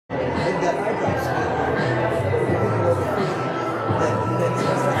got eye drops to get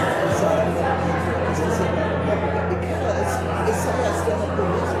because it's something that's done up with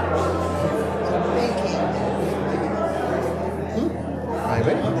music. So I'm thinking,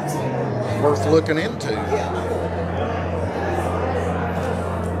 Maybe. Worth looking into. yeah.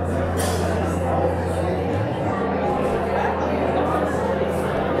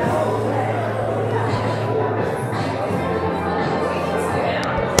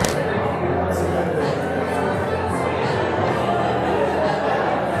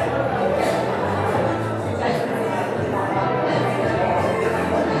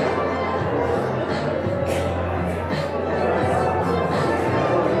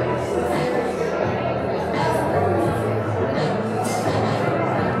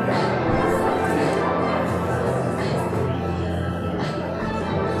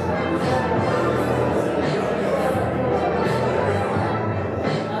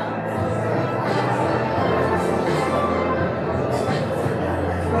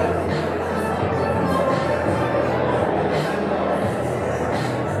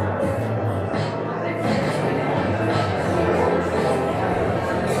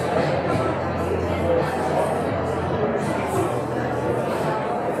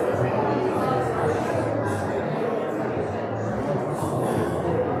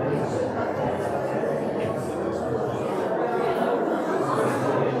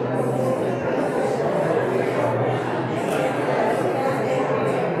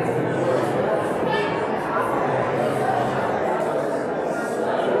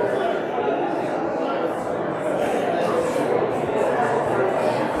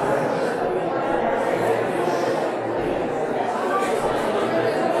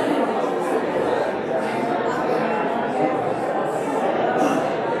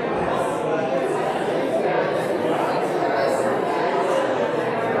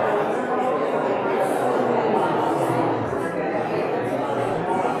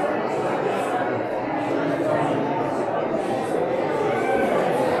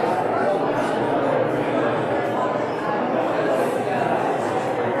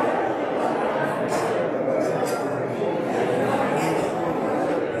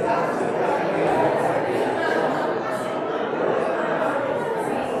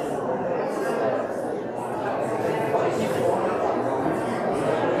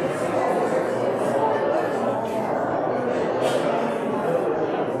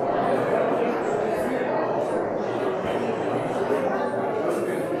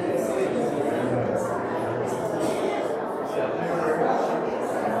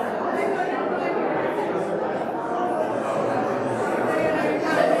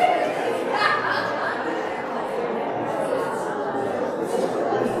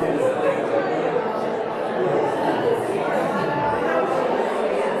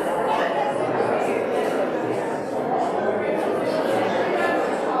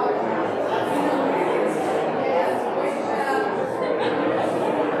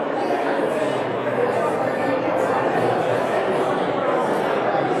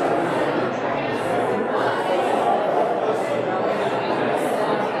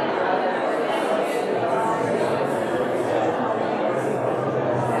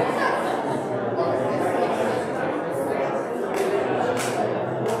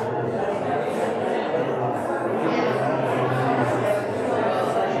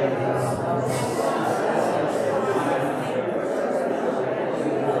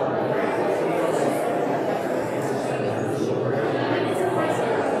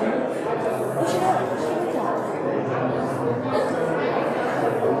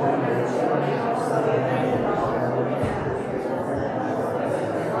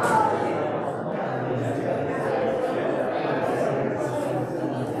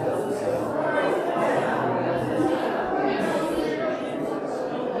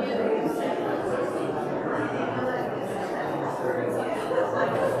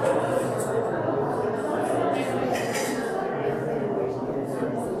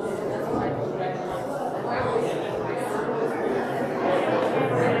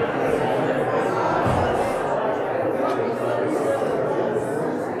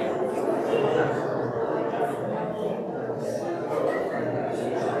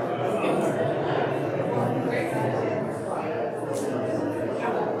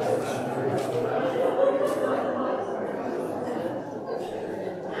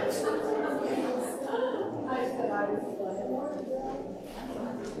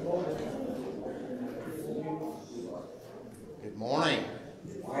 Good morning.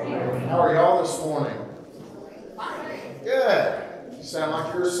 How are y'all this morning? Good. You sound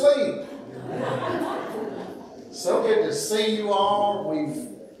like you're asleep. So good to see you all. We've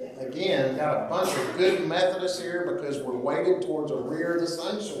again, got a bunch of good Methodists here because we're weighted towards a rear of the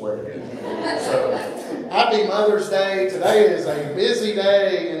sanctuary. So, happy Mother's Day. Today is a busy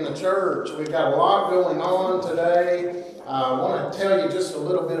day in the church. We've got a lot going on today. I want to tell you just a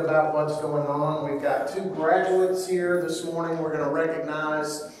little bit about what's going on. We've got 2 graduates here this morning we're going to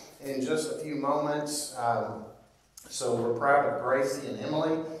recognize in just a few moments. So we're proud of Gracie and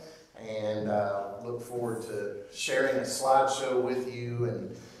Emily, and look forward to sharing a slideshow with you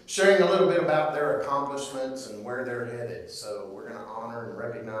and sharing a little bit about their accomplishments and where they're headed. So we're going to honor and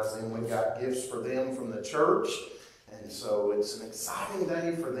recognize them. We've got gifts for them from the church, and so it's an exciting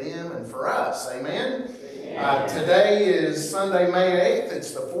day for them and for us. Amen? Today is Sunday, May 8th.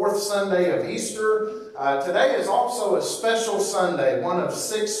 It's the 4th Sunday of Easter. Today is also a special Sunday, one of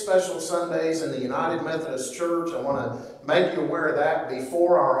 6 special Sundays in the United Methodist Church. I want to make you aware of that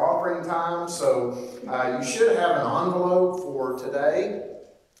before our offering time. So you should have an envelope for today.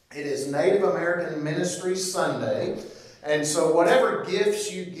 It is Native American Ministries Sunday. And so whatever gifts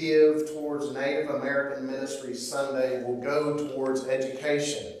you give towards Native American Ministries Sunday will go towards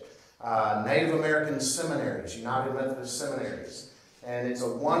education. Native American seminaries, United Methodist Seminaries. And it's a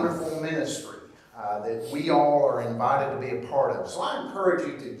wonderful ministry that we all are invited to be a part of. So I encourage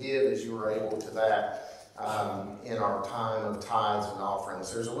you to give as you are able to that in our time of tithes and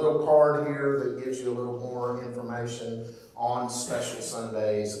offerings. There's a little card here that gives you a little more information on special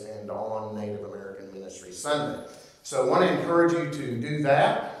Sundays and on Native American Ministry Sunday. So I want to encourage you to do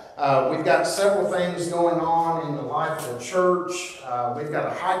that. We've got several things going on in the life of the church. We've got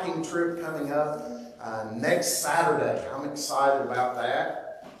a hiking trip coming up next Saturday. I'm excited about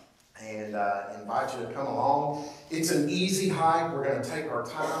that and invite you to come along. It's an easy hike. We're going to take our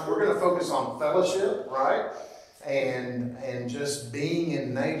time. We're going to focus on fellowship, right? And just being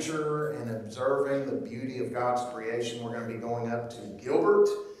in nature and observing the beauty of God's creation. We're going to be going up to Gilbert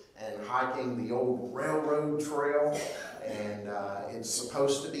and hiking the old railroad trail. And it's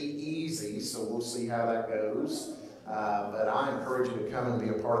supposed to be easy, so we'll see how that goes. But I encourage you to come and be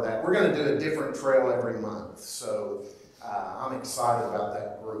a part of that. We're going to do a different trail every month, so I'm excited about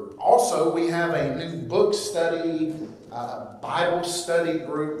that group. Also, we have a new book study, Bible study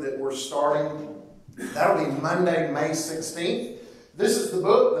group that we're starting. That'll be Monday, May 16th. This is the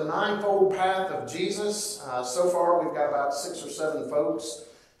book, The Ninefold Path of Jesus. So far, we've got about 6 or 7 folks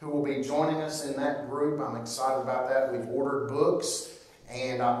who will be joining us in that group. I'm excited about that. We've ordered books,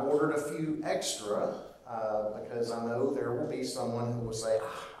 and I ordered a few extra because I know there will be someone who will say,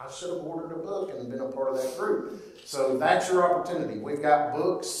 I should have ordered a book and been a part of that group. So that's your opportunity. We've got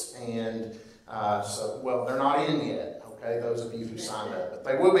books, and well, they're not in yet, okay, those of you who signed up. But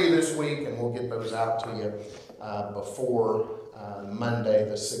they will be this week, and we'll get those out to you before Monday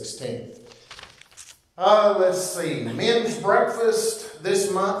the 16th. Let's see, men's breakfast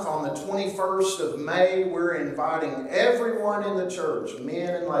this month on the 21st of May. We're inviting everyone in the church,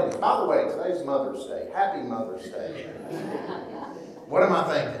 men and ladies. By the way, today's Mother's Day. Happy Mother's Day. What am I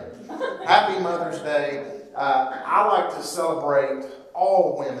thinking? Happy Mother's Day. I like to celebrate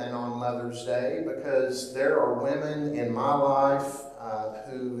all women on Mother's Day because there are women in my life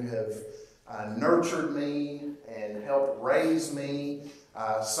who have nurtured me and helped raise me.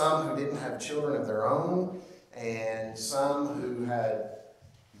 Some who didn't have children of their own, and some who had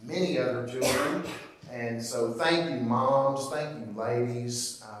many other children. And so thank you, moms, thank you,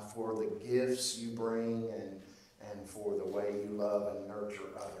 ladies, for the gifts you bring and for the way you love and nurture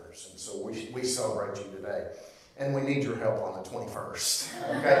others. And so we celebrate you today. And we need your help on the 21st.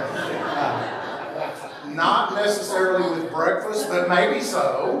 Okay? Not necessarily with breakfast, but maybe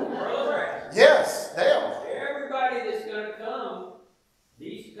so. Yes, Dale. Everybody that's going to come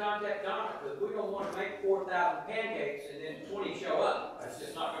needs to contact Donna, because we don't want to make 4,000 pancakes and then 20 show up. That's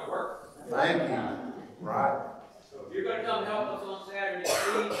just not going to work. Thank you. Right. So if you're going to come help us on Saturday,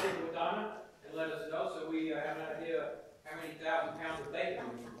 please get with Donna and let us know so we have an idea how many thousand pounds of bacon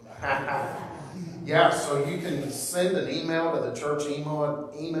we can buy. Yeah, so you can send an email to the church email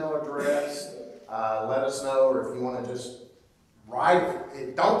address. Let us know, or if you want to just write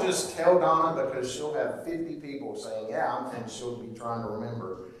it. Don't just tell Donna, because she'll have 50 people saying, yeah, and she'll be trying to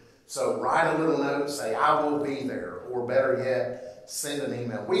remember. So write a little note, say, I will be there. Or better yet, send an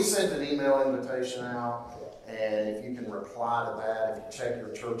email. We sent an email invitation out, and if you can reply to that, if you check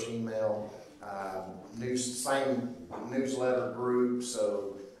your church email, same newsletter group.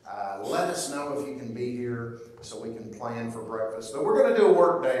 So let us know if you can be here so we can plan for breakfast. But we're going to do a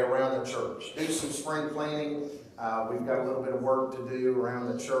work day around the church. Do some spring cleaning. We've got a little bit of work to do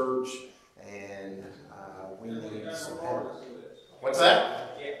around the church, and we need some help. What's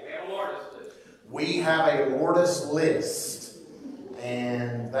that? Yeah, we have a Lourdes list. We have a Lourdes list.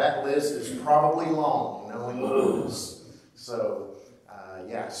 And that list is probably long, knowing this. So,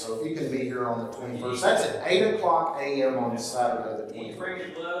 so if you can be here on the 21st, that's at 8 o'clock a.m. on Saturday the 21st. You bring your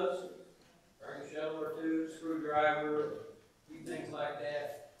gloves, bring a shovel or two, screwdriver, a few things like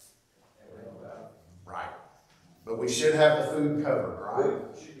that. Right. But we should have the food covered, right?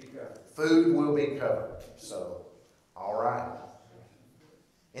 Food should be covered. Food will be covered. So, all right.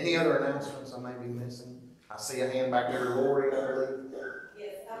 Any other announcements I may be missing? I see a hand back there, Lori, I believe.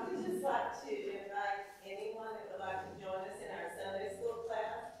 Yes, I would just like to invite anyone that would like to join us in our Sunday school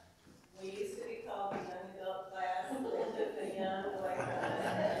class. We used to be called the young adult class, the young away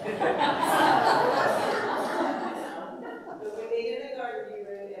but we needed a garden view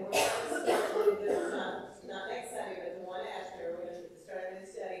room, and we're going to start this not next Sunday, but the one after. We're going to start a new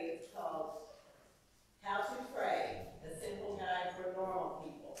study. It's called How to Pray, a Simple Guide for Normal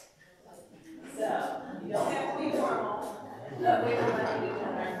People. So, you don't have to be normal, but we don't want you to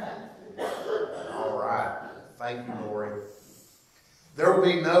join our class. All right. Thank you, Lori. There will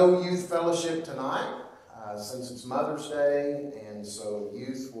be no youth fellowship tonight since it's Mother's Day, and so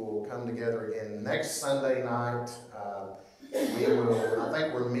youth will come together again next Sunday night. I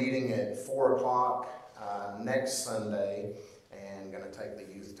think we're meeting at 4 o'clock next Sunday and going to take the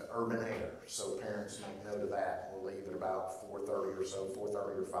youth to Urban Air. So parents make note of that. We'll leave at about 4:30 or so,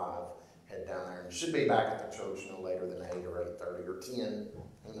 4:30 or 5. Head down there and should be back at the church no later than 8 or 8:30 or 10.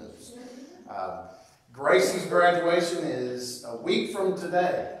 Who knows? Gracie's graduation is a week from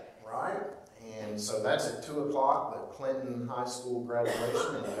today, right? And so that's at 2 o'clock, the Clinton High School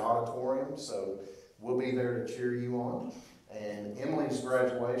graduation in the auditorium. So we'll be there to cheer you on. And Emily's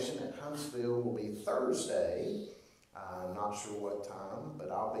graduation at Huntsville will be Thursday. I'm not sure what time,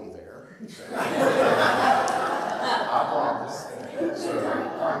 but I'll be there. So, I promise. So,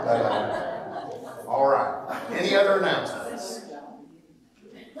 all right. Any other announcements?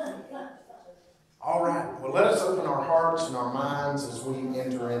 All right. Well, let us open our hearts and our minds as we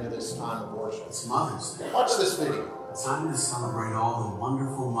enter into this time of worship. It's Mother's Day. Watch this video. It's time to celebrate all the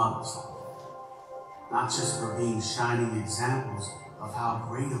wonderful mothers. Not just for being shining examples of how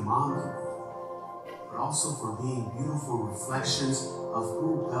great a mom can be, but also for being beautiful reflections of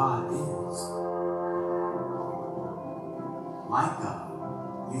who God is. Like God,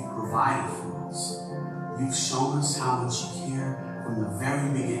 you've provided for us. You've shown us how much you care from the very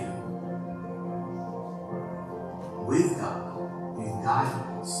beginning. With God, you've guided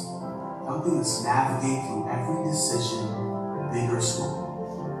us, helping us navigate through every decision, big or small.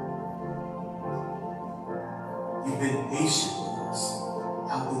 You've been patient with us,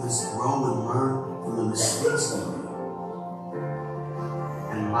 helping us grow and learn from the mistakes we made.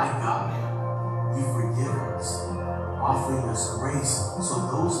 And like God, you forgive us, offering us grace so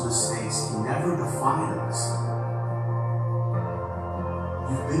those mistakes can never define us.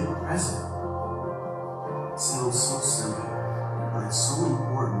 You've been present. It sounds so simple, but it's so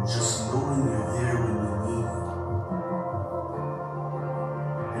important just knowing you're there when we need you.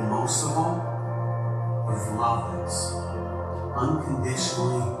 And most of all, you've loved us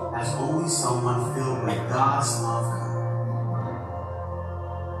unconditionally as only someone filled with God's love could.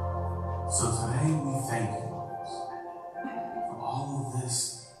 So today we thank you, Lord, for all of this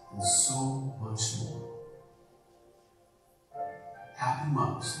and so much more. Happy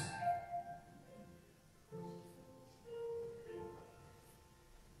Mother's Day.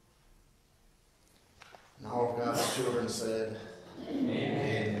 And all of God's children said,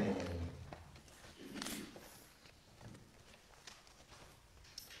 Amen.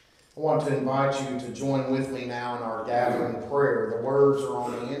 I want to invite you to join with me now in our gathering prayer. The words are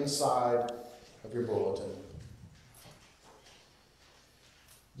on the inside of your bulletin.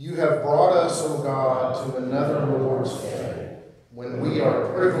 You have brought us, O God, to another Lord's Day, when we are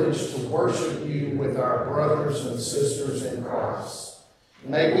privileged to worship you with our brothers and sisters in Christ.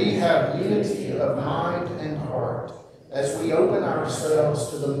 May we have unity of mind and heart as we open ourselves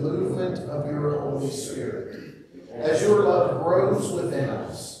to the movement of your Holy Spirit. As your love grows within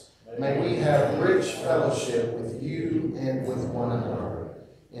us, may we have rich fellowship with you and with one another.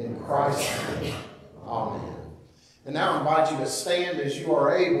 In Christ's name, amen. And now I invite you to stand as you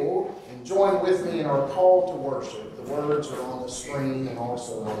are able and join with me in our call to worship. The words are on the screen and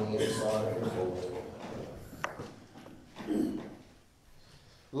also on the inside of your bulletin.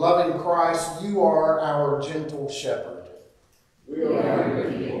 Loving Christ, you are our gentle shepherd. We are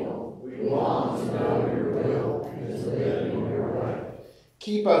your people. We long to know your will and to live in your way.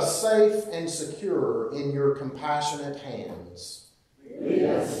 Keep us safe and secure in your compassionate hands. Lead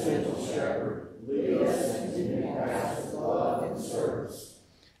us, gentle shepherd. Lead us into new paths of love and service.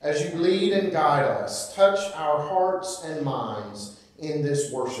 As you lead and guide us, touch our hearts and minds in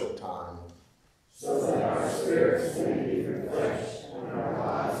this worship time. So that our spirits may be refreshed and our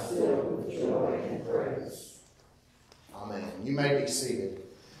lives filled with joy and praise. Amen. You may be seated.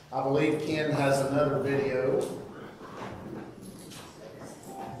 I believe Ken has another video.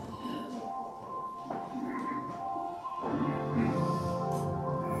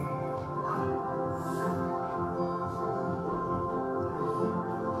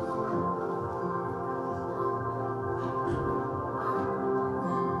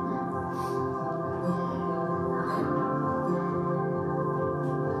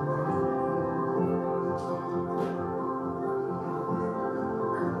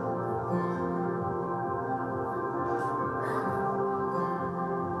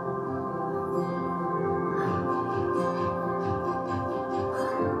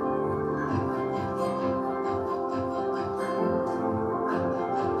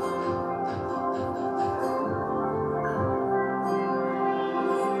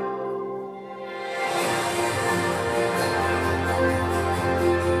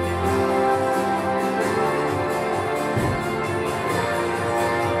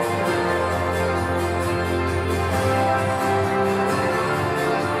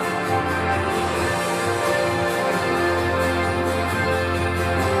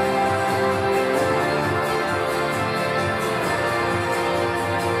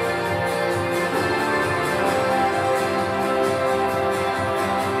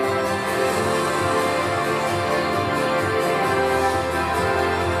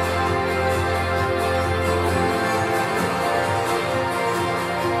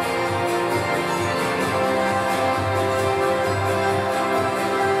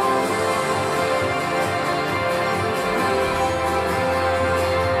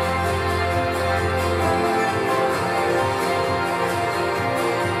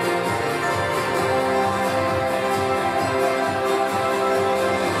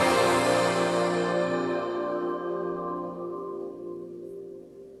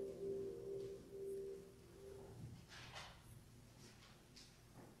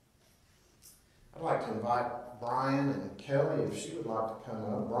 I'd like to invite Brian and Kelly, if she would like to come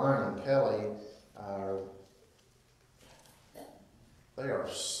up. Brian and Kelly they are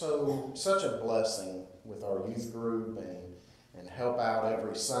such a blessing with our youth group and help out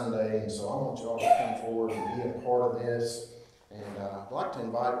every Sunday. And so I want you all to come forward and be a part of this. And I'd like to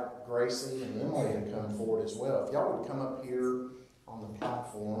invite Gracie and Emily to come forward as well. If y'all would come up here on the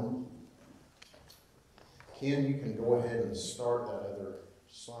platform. Ken, you can go ahead and start that other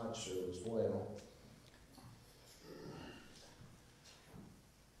slideshow as well.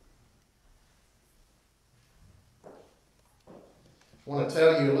 I want to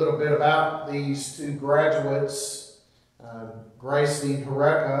tell you a little bit about these two graduates. Gracie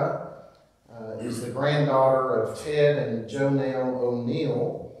Horeka is the granddaughter of Ted and Jonelle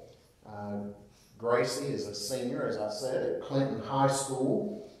O'Neill. Gracie is a senior, as I said, at Clinton High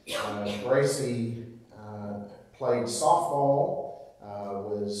School. Gracie played softball,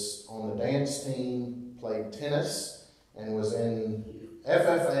 was on the dance team, played tennis, and was in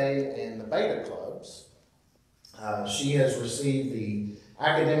FFA and the Beta clubs. She has received the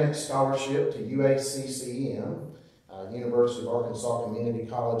academic scholarship to UACCM, University of Arkansas Community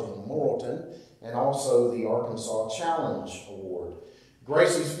College in Morrilton, and also the Arkansas Challenge Award.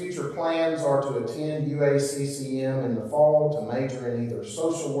 Gracie's future plans are to attend UACCM in the fall to major in either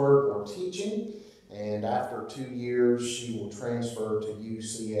social work or teaching, and after 2 years she will transfer to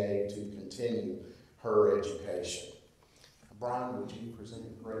UCA to continue her education. Brian, would you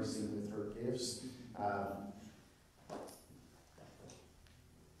present Gracie with her gifts?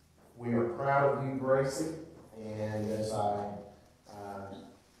 We are proud of you, Gracie, and as I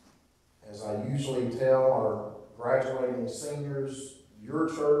usually tell our graduating seniors, your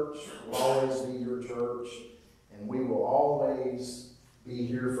church will always be your church, and we will always be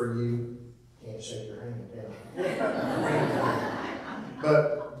here for you. Can't shake your hand, can I?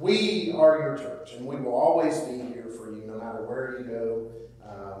 But we are your church, and we will always be here for you, no matter where you go,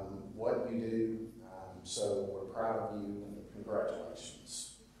 what you do. So we're proud of you, and congratulations.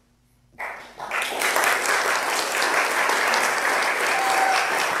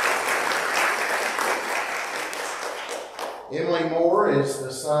 Emily Moore is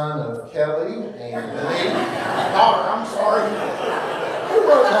the son of Kelly and Lee. Daughter, I'm sorry. Who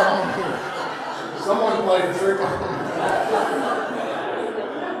wrote that on here? Someone played a trick on me.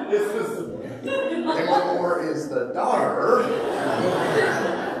 Emily Moore is the daughter.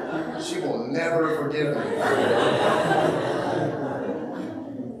 She will never forgive me.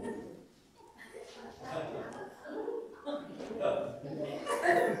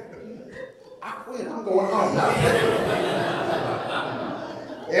 I quit. I'm going home now.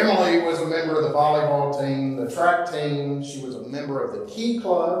 Emily was a member of the volleyball team, the track team. She was a member of the Key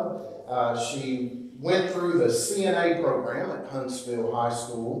Club. She went through the CNA program at Huntsville High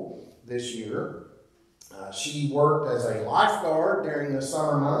School this year. She worked as a lifeguard during the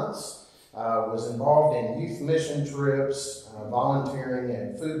summer months, was involved in youth mission trips, volunteering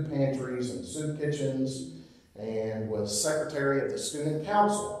at food pantries and soup kitchens, and was secretary of the student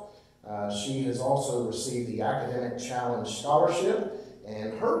council. She has also received the Academic Challenge Scholarship,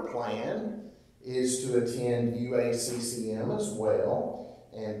 and her plan is to attend UACCM as well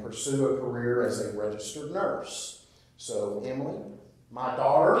and pursue a career as a registered nurse. So, Emily, my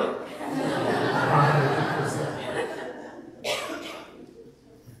daughter,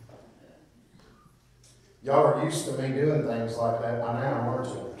 y'all are used to me doing things like that by now, aren't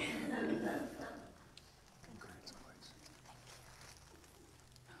you?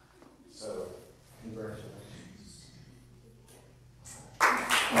 So, congratulations.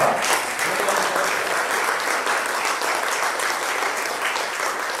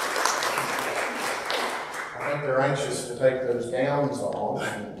 I think they're anxious to take those gowns off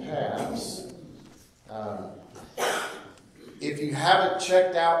and caps. If you haven't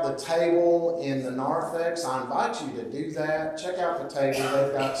checked out the table in the narthex, I invite you to do that. Check out the table.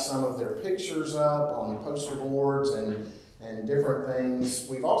 They've got some of their pictures up on poster boards and different things.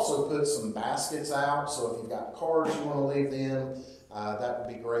 We've also put some baskets out, so if you've got cards you want to leave them, that would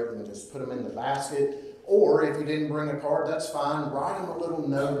be great. You can just put them in the basket. Or if you didn't bring a card, that's fine. Write them a little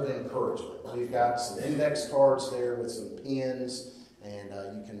note of encouragement. We've got some index cards there with some pens, and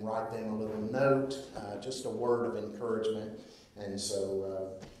you can write them a little note, just a word of encouragement. And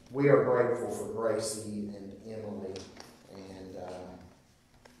so we are grateful for Gracie and Emily, and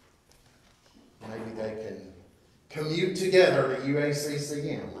maybe they can commute together to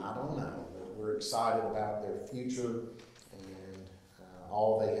UACCM. I don't know, but we're excited about their future and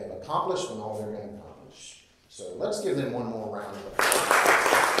all they have accomplished and all they're going to accomplish. So let's give them one more round of applause.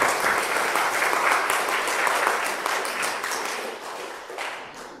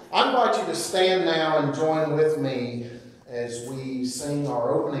 I invite you to stand now and join with me as we sing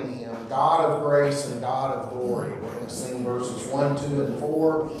our opening hymn, God of Grace and God of Glory. We're going to sing verses 1, 2, and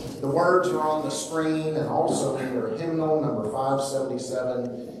 4. The words are on the screen and also in your hymnal, number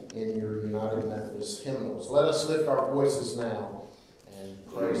 577, in your United Methodist hymnals. Let us lift our voices now and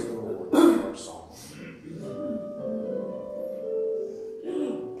praise the Lord with our song.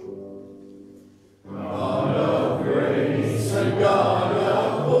 God of grace and God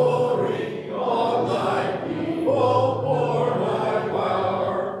of glory, all thy people pour thy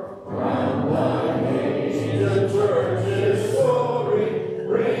power. Round thy ancient church's story,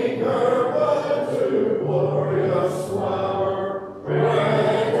 bring her bud to glorious flower.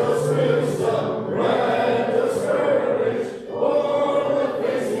 Grant us wisdom, grant us courage, for the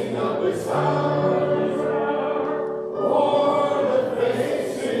facing of this hour. For the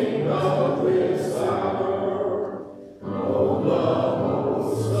facing of this hour. Oh, the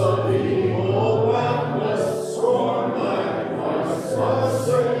hosts of evil round us, storm like Christ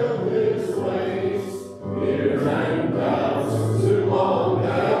assail his ways. Fear and doubt too long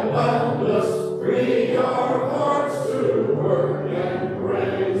have bound us, free our hearts to work and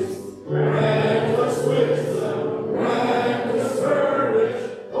praise. Grant us wisdom, grant us courage,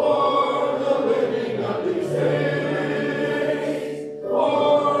 for the living of these days.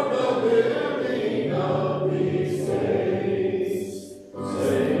 For the living of these days.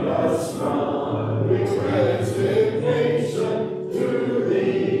 Save us from regretted nation, to the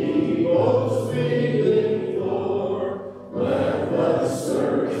evil's feeling floor. Let us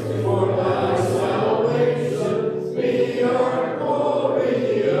search for thy salvation, be our glory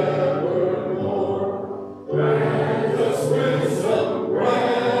evermore. Grant us wisdom,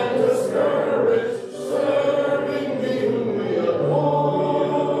 grant us courage, serving thee whom we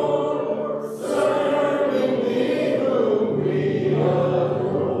adore. Serving thee whom we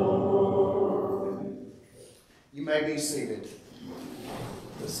adore. You may be seated.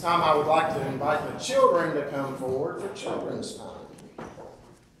 This time I would like to invite the children to come forward for children's time.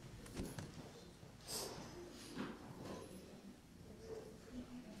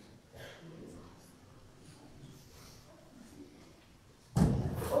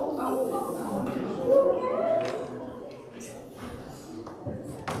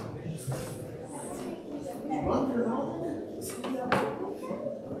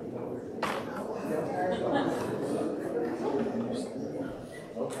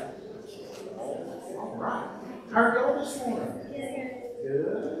 All right. How are y'all this morning?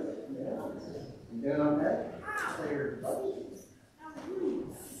 Good. Yeah. You doing okay? Stay here, buddy.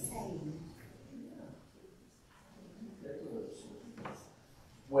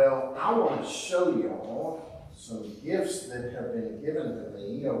 Well, I want to show y'all some gifts that have been given to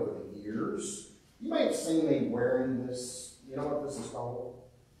me over the years. You may have seen me wearing this. You know what this is called?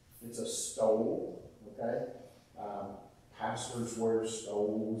 It's a stole, okay? Pastors wear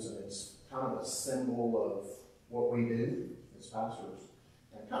stoles, and it's kind of a symbol of what we do as pastors.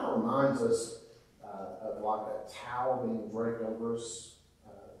 And it kind of reminds us of like a towel being draped over us,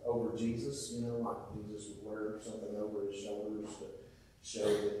 over Jesus, you know, like Jesus would wear something over his shoulders to show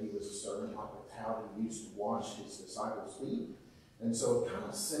that he was a servant, like a towel he used to wash his disciples' feet. And so it kind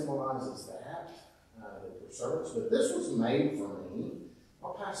of symbolizes that we're servants. But this was made for me.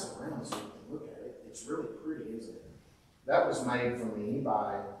 I'll pass it around so you can look at it. It's really pretty, isn't it? That was made for me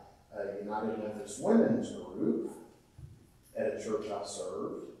by a United Methodist Women's group at a church I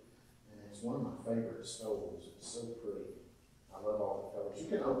served. And it's one of my favorite stoles. It's so pretty. I love all the colors. You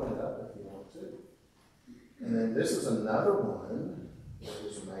can open it up if you want to. And then this is another one that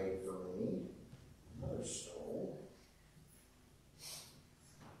was made for me. Another stole.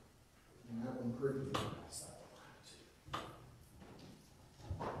 And that one pretty.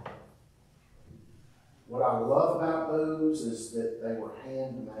 What I love about those is that they were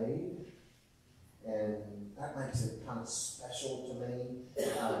handmade, and that makes it kind of special to me.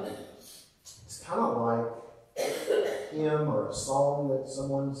 It's kind of like a hymn or a song that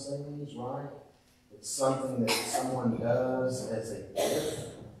someone sings, right? It's something that someone does as a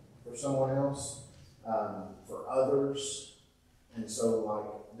gift for someone else, for others. And so,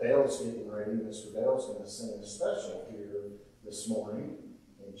 like, Dale's getting ready. Mr. Dale's going to sing a special here this morning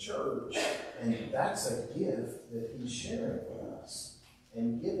in church, and that's a gift that he's sharing with us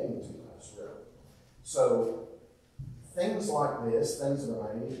and giving to us, really. So things like this, things that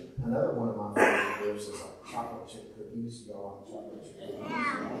are made. Another one of my favorite gifts is like chocolate chip cookies. Y'all like chocolate chip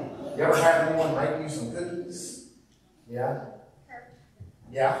cookies? You ever have anyone make you some cookies? Yeah?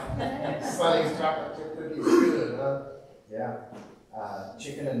 Yeah? Sonny's chocolate chip cookies are good, huh? Yeah.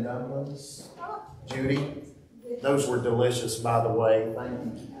 Chicken and dumplings. Judy? Those were delicious, by the way.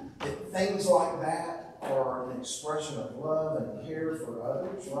 Thank you. Things like that are an expression of love and care for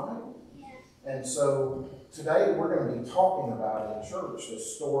others, right? And so today we're going to be talking about in church the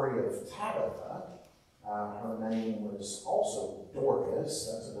story of Tabitha. Her name was also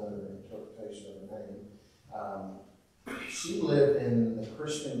Dorcas. That's another interpretation of the name. She lived in the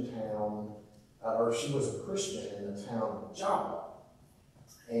Christian town, or she was a Christian in the town of Joppa.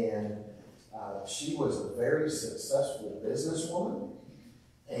 And she was a very successful businesswoman,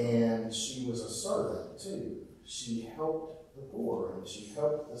 and she was a servant too. She helped the poor, and she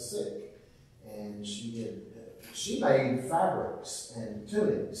helped the sick, and she made fabrics and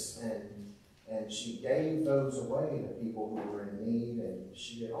tunics, and she gave those away to people who were in need, and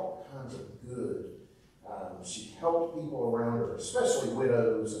she did all kinds of good. She helped people around her, especially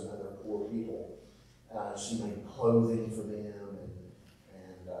widows and other poor people. She made clothing for them,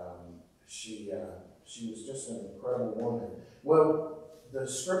 she was just an incredible woman. Well, the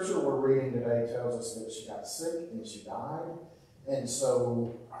scripture we're reading today tells us that she got sick and she died. And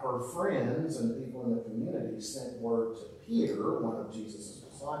so her friends and people in the community sent word to Peter, one of Jesus'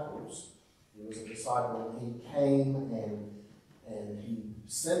 disciples. He was a disciple, and he came and he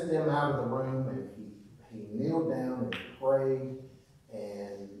sent them out of the room, and he kneeled down and prayed,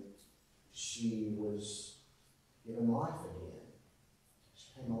 and she was given life again. She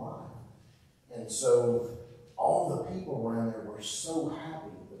came alive. And so all the people around there were so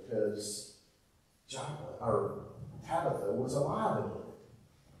happy because Tabitha was alive again.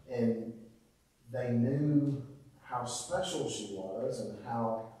 And they knew how special she was and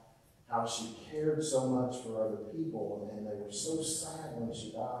how she cared so much for other people. And they were so sad when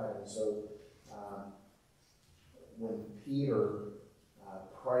she died. And so when Peter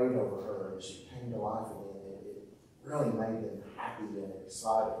prayed over her and she came to life again, it really made them happy and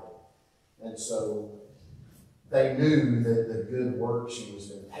excited. And so they knew that the good work she was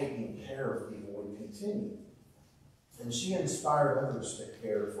doing, taking care of people, would continue. And she inspired others to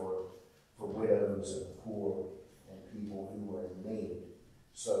care for widows and poor and people who were in need.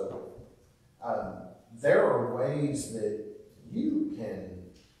 So there are ways that you can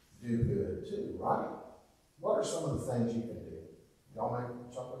do good too, right? What are some of the things you can do? Y'all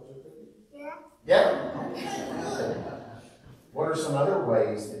make chocolate chip cookies? Yeah? What are some other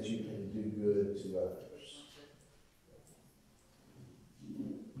ways that you can do good to others?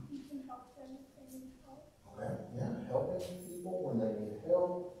 Okay, yeah, helping people when they need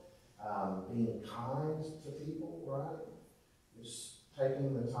help, being kind to people, right? Just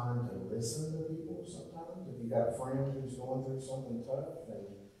taking the time to listen to people sometimes. If you've got a friend who's going through something tough and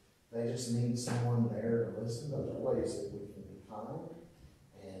they just need someone there to listen, those are ways that we can be kind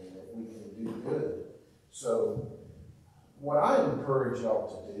and that we So what I encourage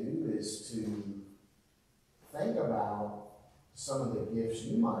y'all to do is to think about some of the gifts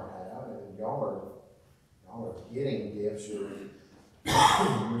you might have, and y'all are getting gifts.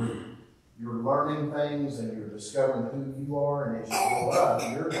 You're learning things and you're discovering who you are, and as you grow up,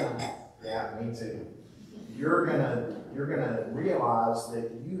 you're gonna, yeah, me too. You're gonna realize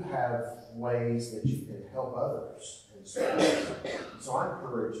that you have ways that you can help others. And so I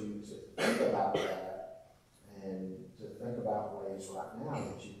encourage you to think about that and to think about ways right now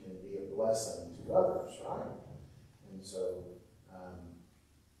that you can be a blessing to others, right? And so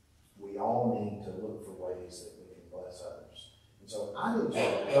we all need to look for ways that we can bless others. And so I need you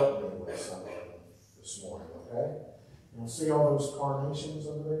to help me with something this morning, okay? You'll see all those carnations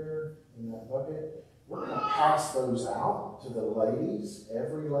over there in that bucket? We're going to pass those out to the ladies,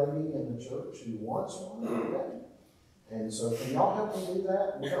 every lady in the church who wants one, okay? And so can y'all help me do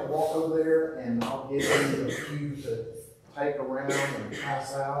that? We're going to walk over there and I'll give you a few to take around and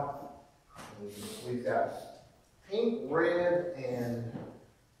pass out. And we've got pink, red, and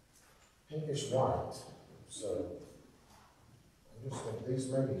pinkish white. So I just think these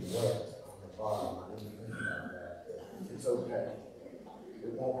may be wet on the bottom. I didn't think about that. It's okay.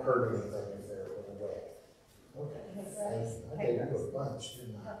 It won't hurt anything if they're a little wet. Okay. I gave you a bunch,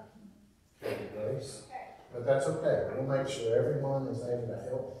 didn't I? Okay, Grace. But that's okay. We'll make sure everyone is able to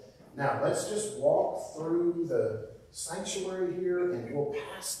help. Now, let's just walk through the sanctuary here and we'll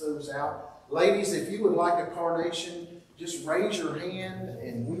pass those out. Ladies, if you would like a carnation, just raise your hand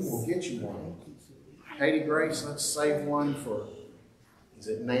and we will get you one. Katie, Grace, let's save one for, is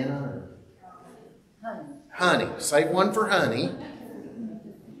it Nana or? Honey. Save one for Honey.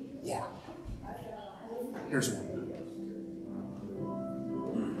 Yeah. Here's one.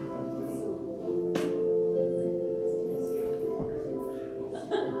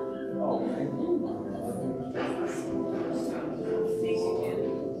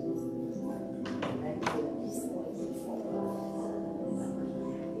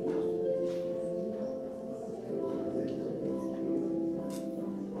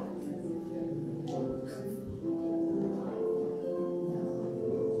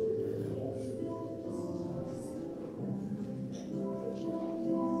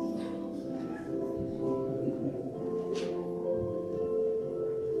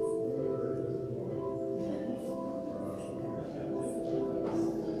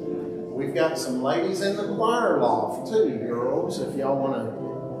 We've got some ladies in the choir loft too, girls, if y'all want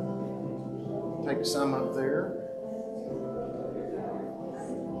to take some up there.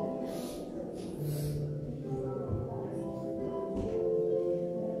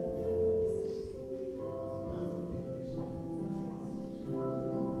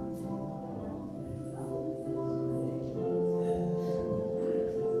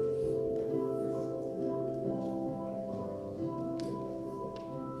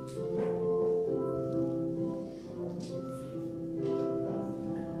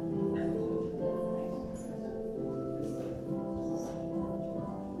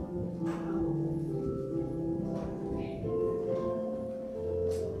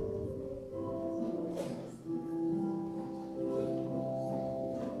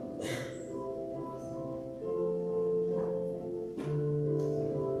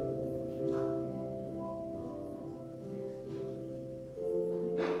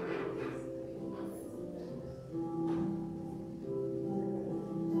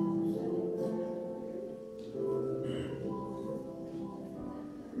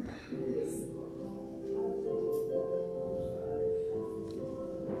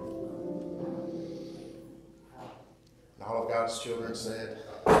 All of God's children said,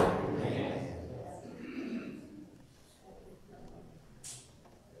 Amen.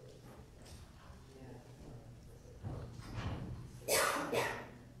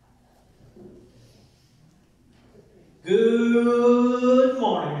 Good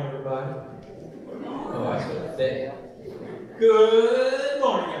morning, everybody. Oh, I said that. Good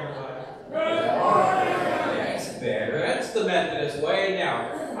morning, everybody. Good morning. That's better. That's the Methodist way.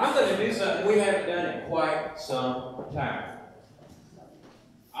 Now, I'm going to do something we haven't done in quite some time.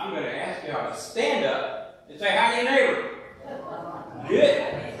 I'm going to ask y'all to stand up and say hi to your neighbor.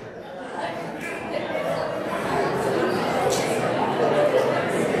 Good.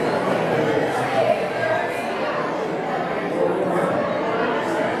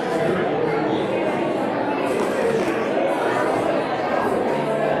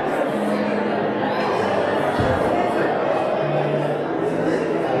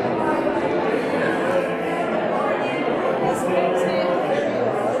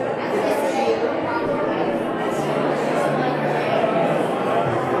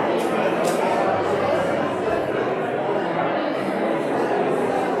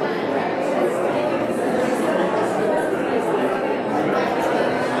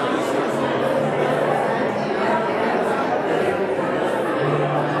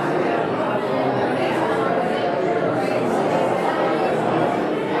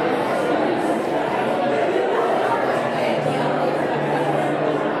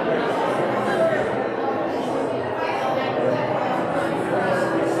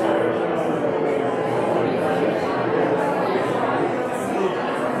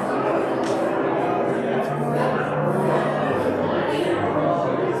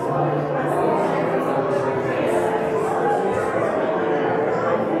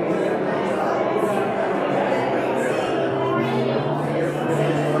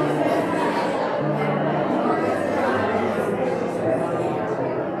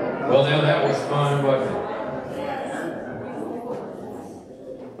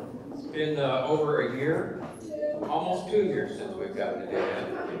 been over a year, almost 2 years since we've gotten to do that.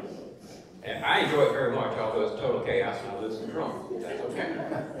 And I enjoy it very much, although it's total chaos and I lose control. That's okay.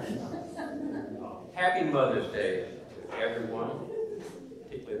 Happy Mother's Day to everyone,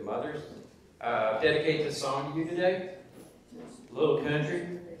 particularly mothers. Dedicate this song to you today. Little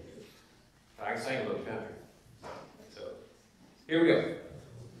Country. I can sing a little country. So, here we go.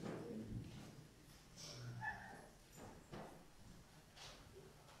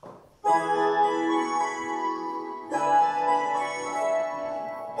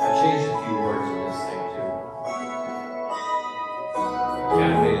 I changed a few words in this thing too.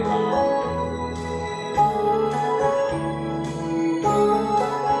 Kind of made it my own.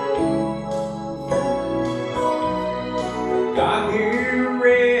 Got here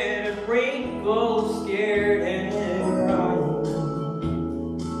red and wrinkled, scared and crying.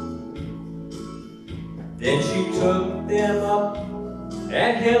 Then she took them up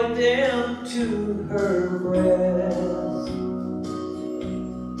and held them to her breast.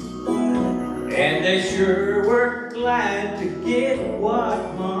 And they sure were glad to get what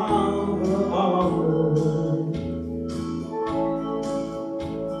Mama offered.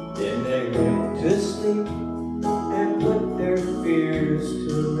 Then they went to sleep and put their fears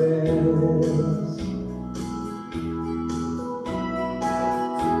to rest.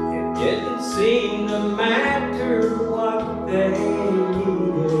 It didn't seem to matter what they needed.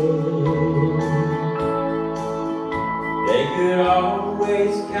 They could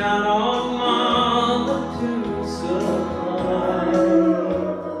always count on Mama to supply.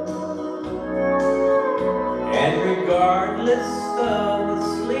 And regardless of the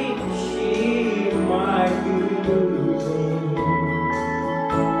sleep she might be losing,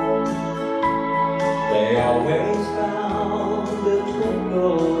 they always found a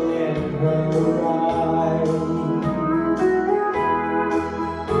twinkle in her eye.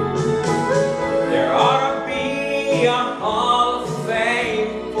 There ought to be a Hall of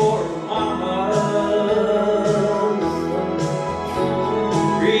Fame for mamas,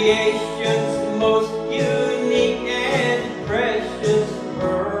 creation's most unique and precious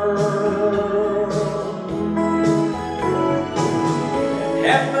pearl.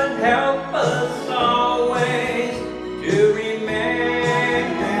 Heaven help us always to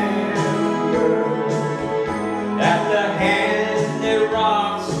remember that the hand that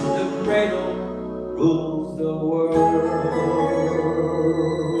rocks the cradle rules the world.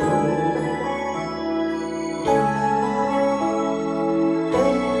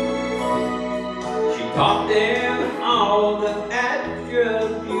 She taught them all the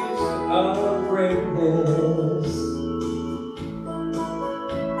attributes of greatness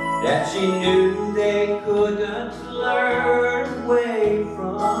that she knew they couldn't learn away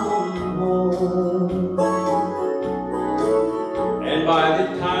from home. And by the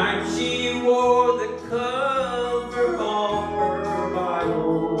time she wore the cover of her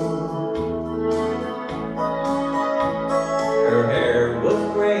Bible, her hair was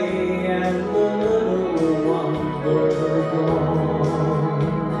gray and the little ones were gone.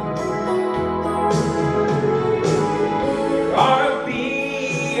 There ought to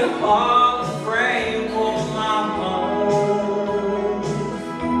be a Hall of Fame for Mama,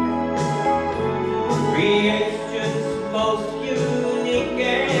 creation's most unique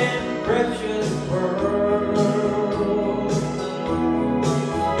and precious pearl.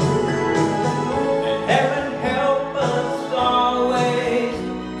 And heaven help us always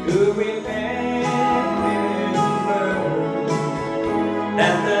to remember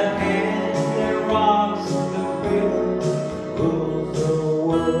that the hand that rocks the cradle rules the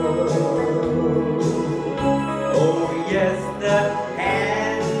world. Oh yes, the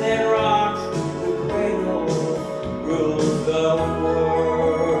hand that rocks the cradle rules the world.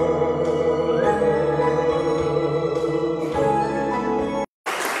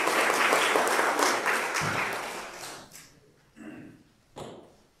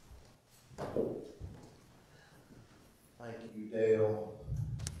 Thank you, Dale,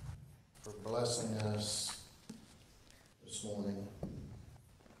 for blessing us this morning.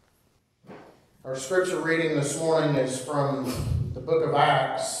 Our scripture reading this morning is from the book of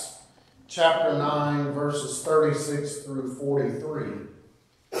Acts, chapter 9, verses 36 through 43.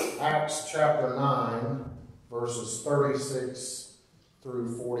 Acts chapter 9, verses 36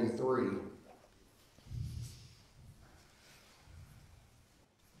 through 43.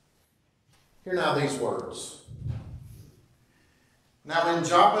 Hear now these words. Now in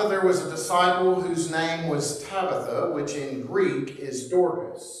Joppa there was a disciple whose name was Tabitha, which in Greek is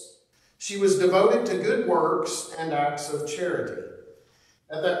Dorcas. She was devoted to good works and acts of charity.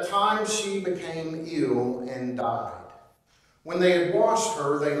 At that time she became ill and died. When they had washed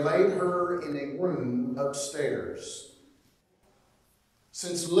her, they laid her in a room upstairs.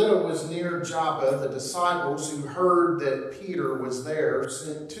 Since Lydda was near Joppa, the disciples who heard that Peter was there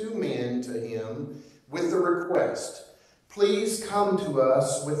sent 2 men to him with the request, "Please come to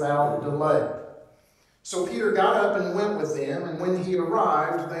us without delay." So Peter got up and went with them, and when he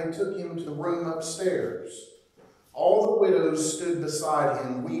arrived, they took him to the room upstairs. All the widows stood beside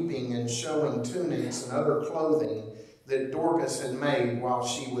him, weeping and showing tunics and other clothing that Dorcas had made while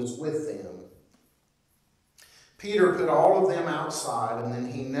she was with them. Peter put all of them outside, and then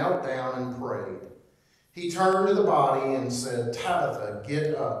he knelt down and prayed. He turned to the body and said, "Tabitha,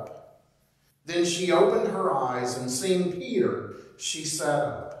 get up." Then she opened her eyes, and seeing Peter, she sat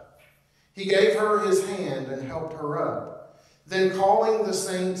up. He gave her his hand and helped her up. Then calling the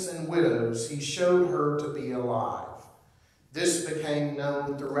saints and widows, he showed her to be alive. This became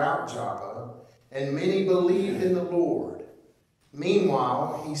known throughout Joppa, and many believed in the Lord.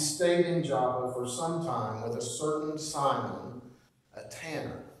 Meanwhile, he stayed in Joppa for some time with a certain Simon, a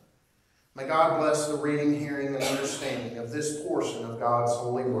tanner. May God bless the reading, hearing, and understanding of this portion of God's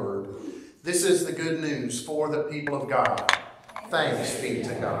holy word. This is the good news for the people of God. Thanks be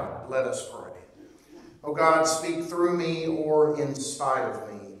to God. Let us pray. O God, speak through me or in spite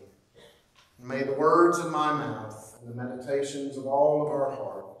of me. May the words of my mouth and the meditations of all of our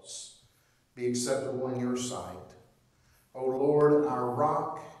hearts be acceptable in your sight. O Lord, our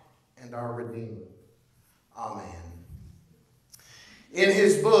rock and our redeemer. Amen. In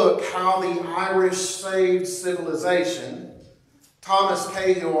his book, How the Irish Saved Civilization, Thomas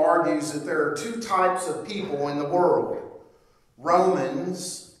Cahill argues that there are 2 types of people in the world,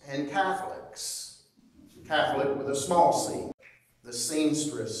 Romans and Catholics. Catholic with a small c, the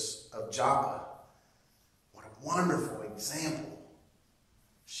seamstress of Joppa. What a wonderful example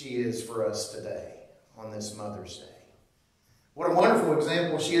she is for us today on this Mother's Day. What a wonderful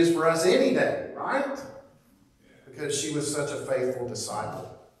example she is for us any day, right? Because she was such a faithful disciple.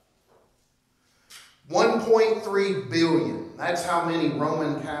 1.3 billion. That's how many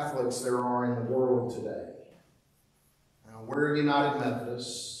Roman Catholics there are in the world today. Now, we're United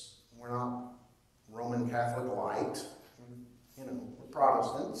Methodists. We're not Roman Catholic light. You know, we're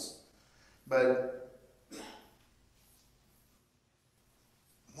Protestants. But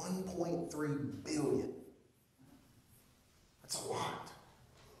 1.3 billion. That's a lot.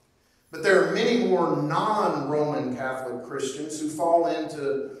 But there are many more non-Roman Catholic Christians who fall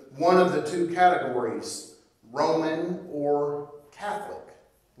into one of the 2 categories, Roman or Catholic,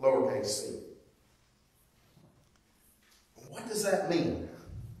 lowercase c. What does that mean?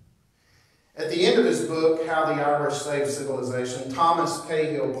 At the end of his book, How the Irish Saved Civilization, Thomas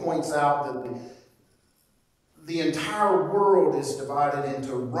Cahill points out that the entire world is divided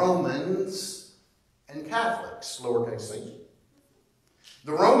into Romans and Catholics, lowercase c.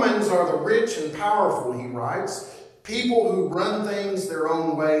 The Romans are the rich and powerful, he writes, people who run things their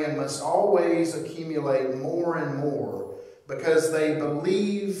own way and must always accumulate more and more because they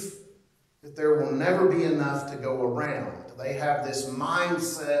believe that there will never be enough to go around. They have this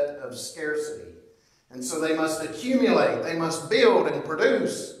mindset of scarcity. And so they must accumulate, they must build and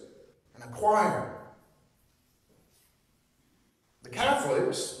produce and acquire. The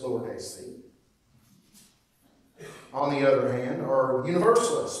Catholics, lowercase c, on the other hand, are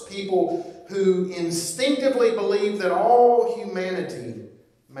universalists, people who instinctively believe that all humanity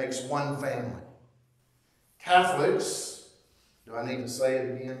makes one family. Catholics, do I need to say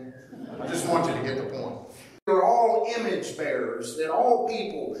it again? I just want you to get the point. We're all image bearers, that all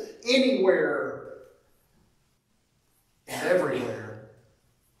people, anywhere and everywhere,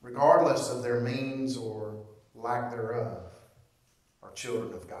 regardless of their means or lack thereof, are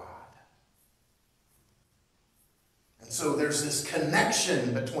children of God. And so there's this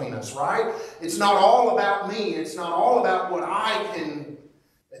connection between us, right? It's not all about me. It's not all about what I can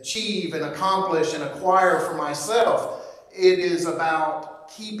achieve and accomplish and acquire for myself. It is about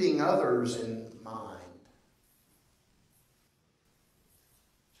keeping others in mind.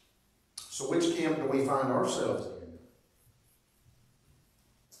 So which camp do we find ourselves in?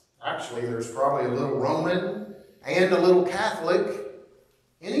 Actually, there's probably a little Roman and a little Catholic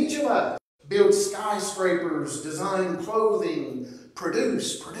in each of us. Build skyscrapers, design clothing,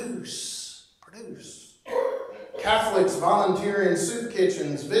 produce. Catholics volunteer in soup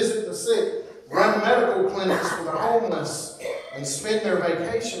kitchens, visit the sick, run medical clinics for the homeless, and spend their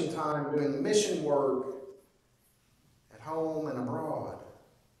vacation time doing mission work at home and abroad.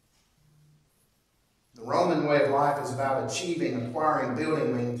 The Roman way of life is about achieving, acquiring,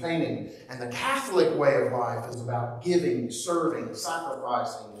 building, maintaining. And the Catholic way of life is about giving, serving,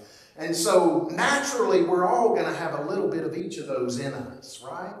 sacrificing, And so naturally, we're all going to have a little bit of each of those in us,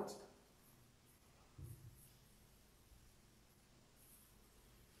 right?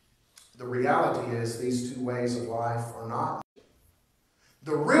 The reality is these two ways of life are not.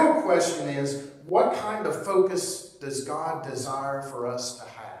 The real question is, what kind of focus does God desire for us to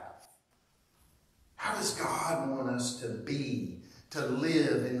have? How does God want us to be, to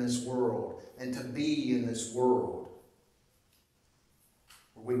live in this world, and to be in this world?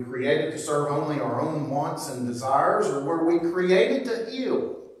 Were we created to serve only our own wants and desires, or were we created to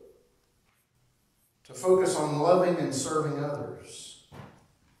heal, to focus on loving and serving others?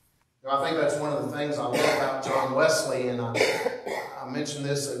 I think that's one of the things I love about John Wesley, and I mentioned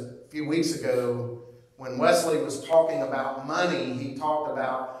this a few weeks ago. When Wesley was talking about money, he talked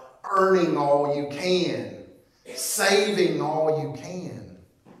about earning all you can, saving all you can,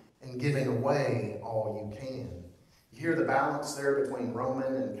 and giving away all you can. You hear the balance there between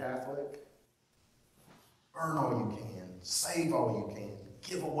Roman and Catholic? Earn all you can, save all you can,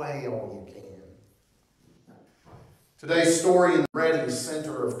 give away all you can. Today's story in the ready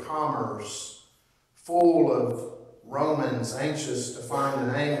center of commerce, full of Romans anxious to find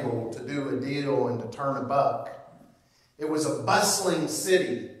an angle, to do a deal, and to turn a buck. It was a bustling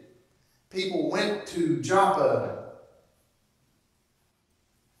city. People went to Joppa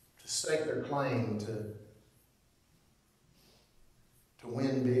to stake their claim, to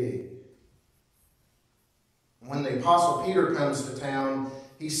win big. When the Apostle Peter comes to town,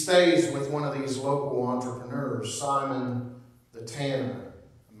 he stays with one of these local entrepreneurs, Simon the Tanner,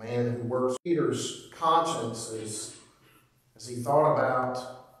 a man who works. Peter's conscience as he thought about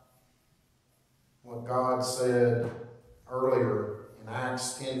what God said earlier in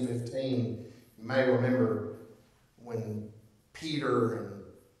Acts 10:15. You may remember when Peter and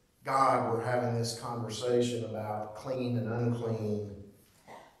God were having this conversation about clean and unclean.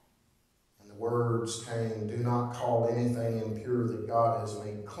 Words came, do not call anything impure that God has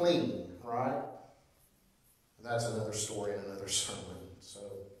made clean, right? That's another story and another sermon. So,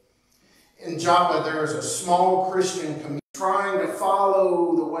 in Joppa, there is a small Christian community trying to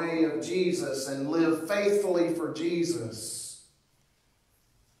follow the way of Jesus and live faithfully for Jesus.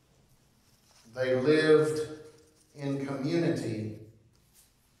 They lived in community,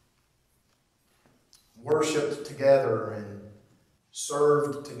 worshiped together, and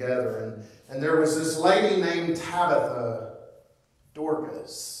served together. And there was this lady named Tabitha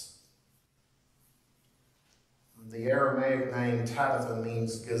Dorcas. The Aramaic name Tabitha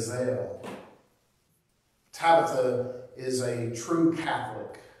means gazelle. Tabitha is a true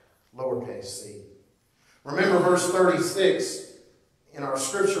Catholic, lowercase c. Remember verse 36 in our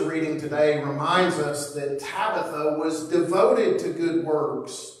scripture reading today reminds us that Tabitha was devoted to good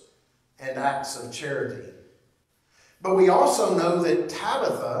works and acts of charity. But we also know that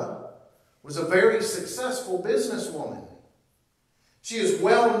Tabitha was a very successful businesswoman. She is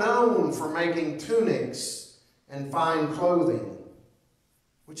well known for making tunics and fine clothing,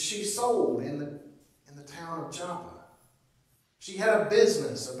 which she sold in the town of Joppa. She had a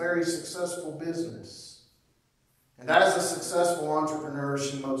business, a very successful business. And as a successful entrepreneur,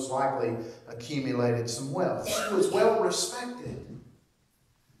 she most likely accumulated some wealth. She was well respected.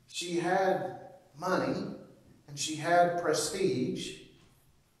 She had money and she had prestige.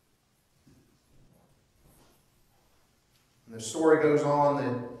 And the story goes on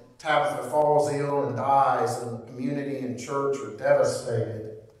that Tabitha falls ill and dies, and the community and church are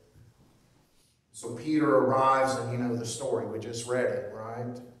devastated. So Peter arrives, and you know the story. We just read it,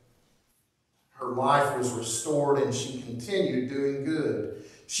 right? Her life was restored, and she continued doing good.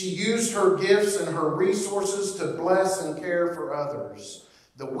 She used her gifts and her resources to bless and care for others.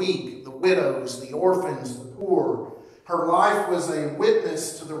 The weak, the widows, the orphans, the poor. Her life was a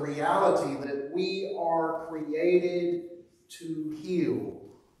witness to the reality that we are created to heal.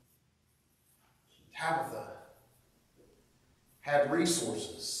 Tabitha had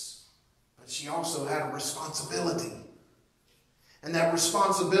resources, but she also had a responsibility. And that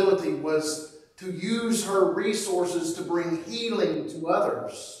responsibility was to use her resources to bring healing to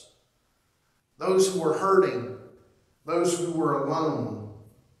others. Those who were hurting, those who were alone.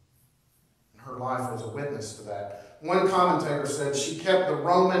 And her life was a witness to that. One commentator said she kept the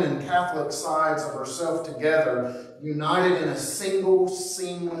Roman and Catholic sides of herself together, united in a single,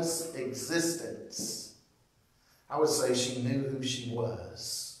 seamless existence. I would say she knew who she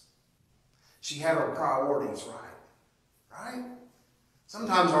was. She had her priorities right. Right?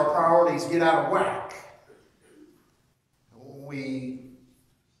 Sometimes our priorities get out of whack. We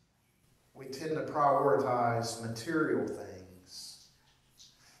tend to prioritize material things.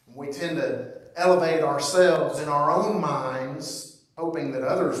 We tend to elevate ourselves in our own minds hoping that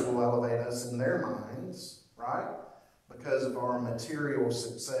others will elevate us in their minds, right? Because of our material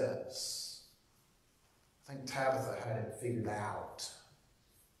success. I think Tabitha had it figured out.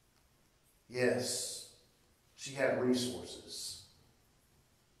 Yes, she had resources,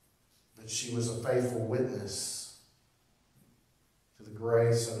 but she was a faithful witness to the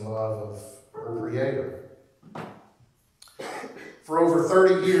grace and love of her Creator. For over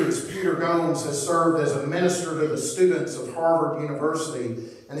 30 years, Peter Gomes has served as a minister to the students of Harvard University,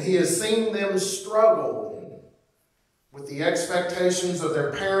 and he has seen them struggle with the expectations of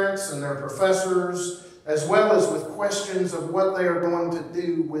their parents and their professors, as well as with questions of what they are going to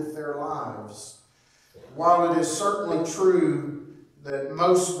do with their lives. While it is certainly true that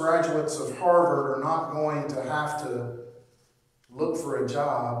most graduates of Harvard are not going to have to look for a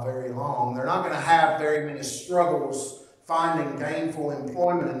job very long, they're not going to have very many struggles finding gainful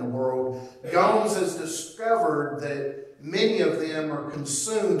employment in the world, Gomes has discovered that many of them are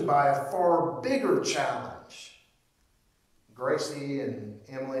consumed by a far bigger challenge. Gracie and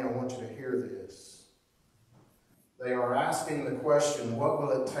Emily, I want you to hear this. They are asking the question, what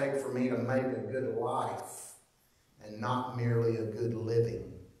will it take for me to make a good life and not merely a good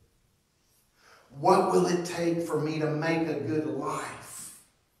living? What will it take for me to make a good life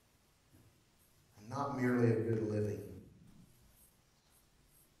and not merely a good living?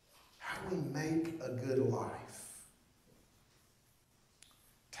 How do we make a good life?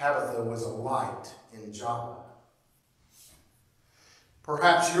 Tabitha was a light in Joppa.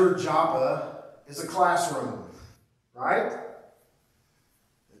 Perhaps your Joppa is a classroom, right?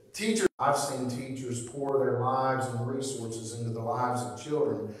 Teachers, I've seen teachers pour their lives and resources into the lives of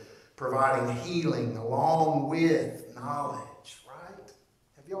children, providing healing along with knowledge, right?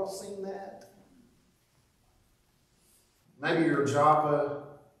 Have y'all seen that? Maybe your Joppa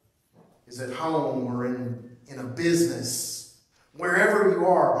is at home or in a business, wherever you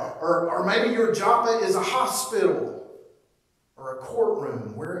are. Or maybe your Joppa is a hospital or a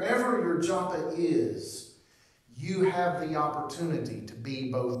courtroom. Wherever your Joppa is, you have the opportunity to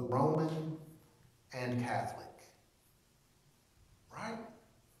be both Roman and Catholic. Right?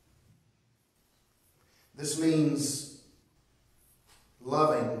 This means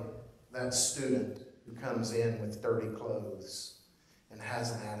loving that student who comes in with dirty clothes and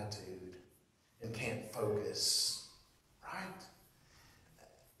has an attitude and can't focus, right?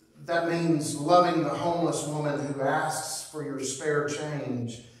 That means loving the homeless woman who asks for your spare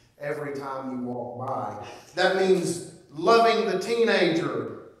change every time you walk by. That means loving the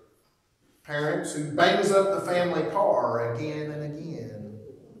teenager parents who bangs up the family car again and again.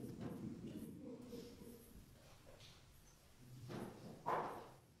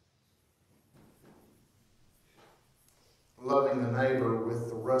 Loving the neighbor with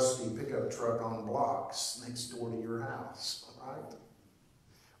the rusty pickup truck on blocks next door to your house, right?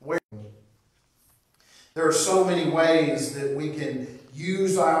 There are so many ways that we can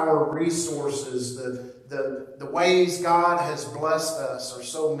use our resources. The ways God has blessed us are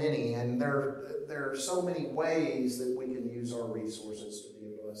so many, and there are so many ways that we can use our resources to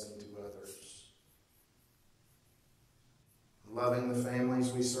be a blessing to others. Loving the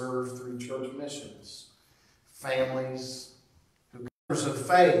families we serve through church missions. Families who are of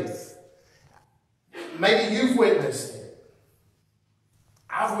faith. Maybe you've witnessed it.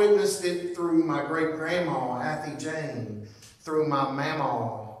 I've witnessed it through my great-grandma, Athie Jane, through my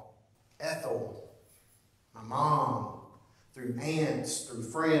mama, Ethel, my mom, through aunts, through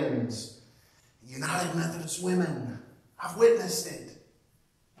friends, United Methodist women. I've witnessed it.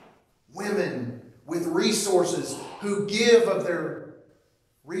 Women with resources who give of their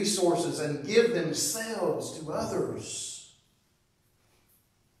resources and give themselves to others.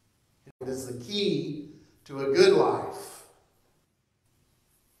 It is the key to a good life.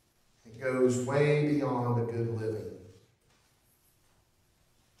 It goes way beyond a good living.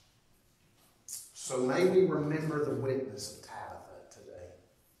 So may we remember the witness of Tabitha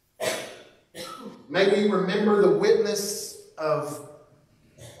today. May we remember the witness of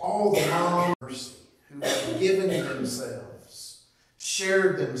all the moms who have given themselves,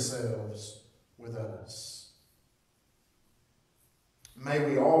 shared themselves with us. May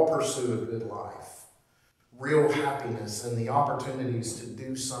we all pursue a good life, real happiness, and the opportunities to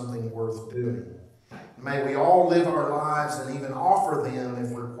do something worth doing. May we all live our lives and even offer them,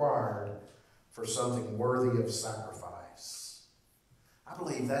 if required, for something worthy of sacrifice. I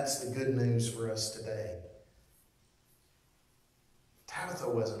believe that's the good news for us today. Tabitha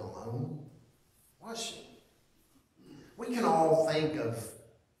wasn't alone, was she? We can all think of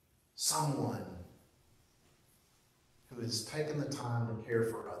someone who has taken the time to care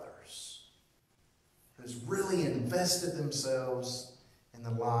for others, who's really invested themselves in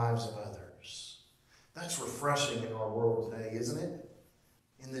the lives of others. That's refreshing in our world today, isn't it?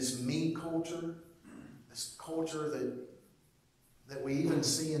 In this me culture, this culture that we even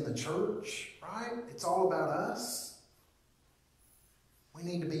see in the church, right? It's all about us. We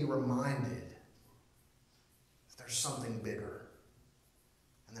need to be reminded that there's something bigger.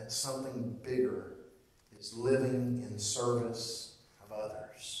 And that something bigger is living in service of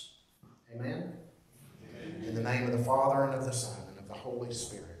others. Amen? Amen. In the name of the Father, and of the Son, and of the Holy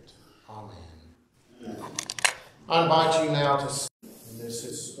Spirit. Amen. I invite you now to sing in this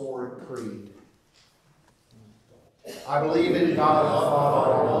historic creed. I believe in God the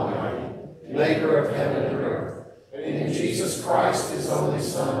Father Almighty, maker of heaven and earth, and in Jesus Christ, his only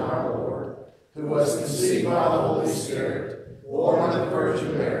Son, our Lord, who was conceived by the Holy Spirit, born of the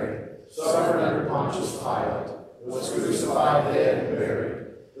Virgin Mary, suffered under Pontius Pilate, was crucified, dead, and buried.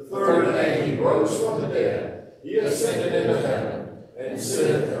 The third day he rose from the dead. He ascended into heaven, and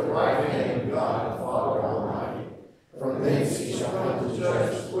sitteth at the right hand of God the Father Almighty. From thence he shall come to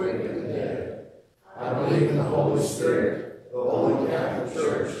judge the quick and the dead. I believe in the Holy Spirit, the Holy Catholic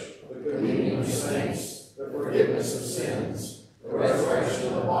Church, the communion of saints, the forgiveness of sins, the resurrection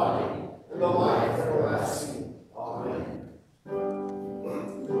of the body, and the life everlasting. Amen.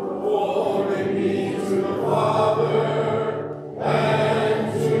 Glory be to the Father,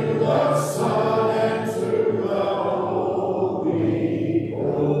 and to the Son, and to the Holy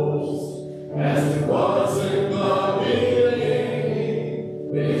Ghost, as it was in the beginning,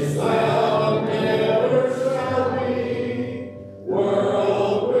 is now, and never shall be,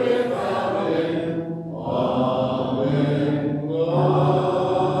 world without end. Amen.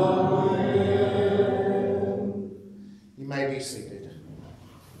 Amen. You may be seated.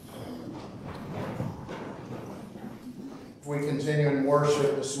 If we continue in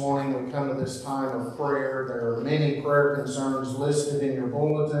worship this morning, we come to this time of prayer. There are many prayer concerns listed in your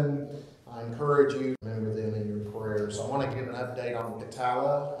bulletin. I encourage you to remember them in your prayers. I want to give an update on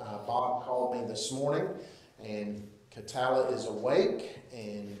Catala. Bob called me this morning, and Catala is awake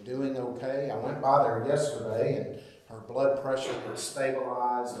and doing okay. I went by there yesterday, and her blood pressure had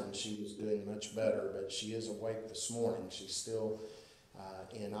stabilized, and she was doing much better, but she is awake this morning. She's still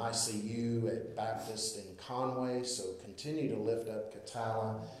in ICU at Baptist in Conway, so continue to lift up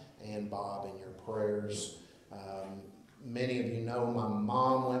Catala and Bob in your prayers. Many of you know my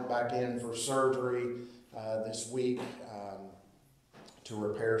mom went back in for surgery this week to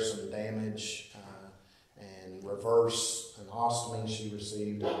repair some damage and reverse an ostomy she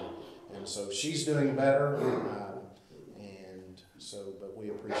received, and so she's doing better. But we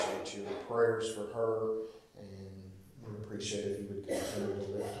appreciate your prayers for her, and we appreciate if you would continue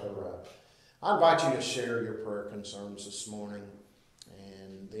to lift her up. I invite you to share your prayer concerns this morning,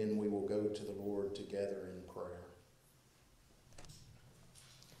 and then we will go to the Lord together in prayer.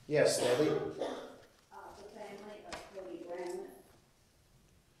 Yes, Debbie? The family of Cody Bramlett.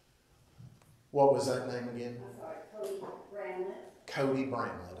 What was that name again? I'm sorry, Cody Bramlett. Cody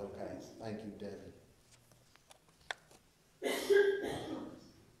Bramlett. Okay. Thank you, Debbie.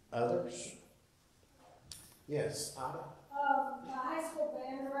 Others? Yes, Ida? The high school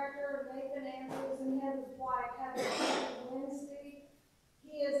band director, Nathan Andrews, and his wife had a baby Wednesday.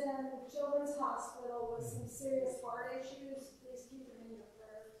 He is in Children's Hospital with some serious heart issues. Please keep him in your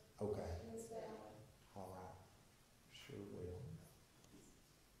prayers. Okay. And his family. All right. Sure will.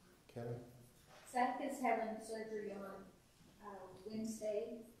 Kelly? Zach is having surgery on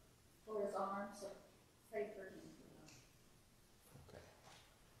Wednesday for his arm, so pray for him. Okay.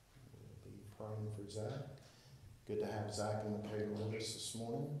 We'll be praying for Zach. Good to have Zach and Michaela with us this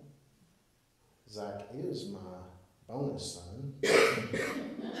morning. Zach is my bonus son.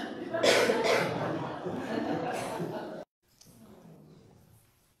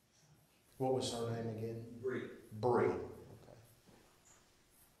 What was her name again? Bree. Bree. Okay.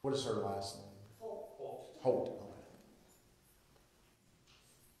 What is her last name? Holt. Holt. Okay.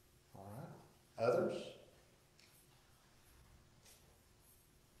 All right. Others?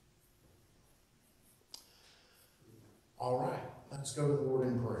 All right. Let's go to the Lord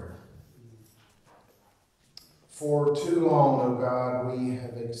in prayer. For too long, O God, we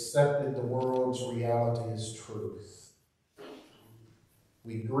have accepted the world's reality as truth.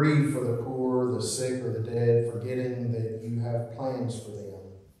 We grieve for the poor, the sick, or the dead, forgetting that you have plans for them.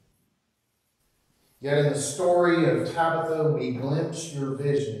 Yet in the story of Tabitha, we glimpse your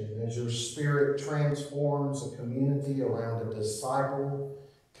vision as your Spirit transforms a community around a disciple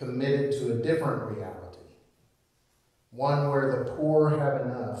committed to a different reality. One where the poor have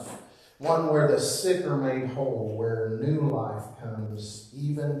enough. One where the sick are made whole, where new life comes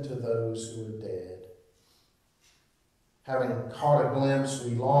even to those who are dead. Having caught a glimpse,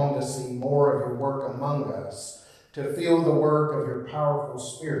 we long to see more of your work among us, to feel the work of your powerful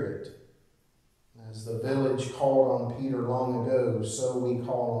Spirit. As the village called on Peter long ago, so we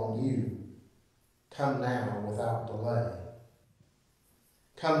call on you. Come now without delay.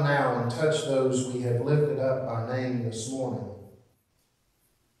 Come now and touch those we have lifted up by name this morning.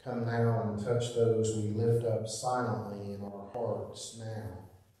 Come now and touch those we lift up silently in our hearts now.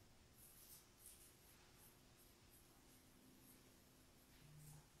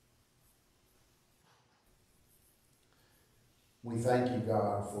 We thank you,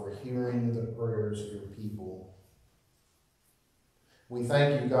 God, for hearing the prayers of your people. We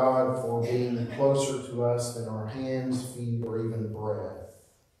thank you, God, for being closer to us than our hands, feet, or even breath.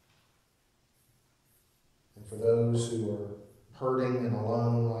 And for those who are hurting and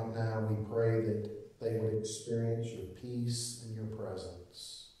alone right now, we pray that they would experience your peace and your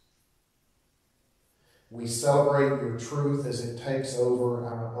presence. We celebrate your truth as it takes over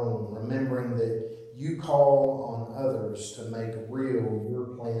our own, remembering that you call on others to make real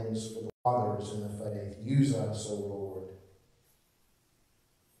your plans for the fathers in the faith. Use us, O Lord.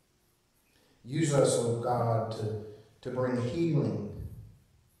 Use us, O God, to bring healing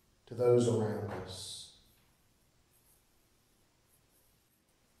to those around us.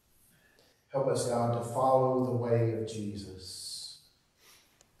 Help us, God, to follow the way of Jesus.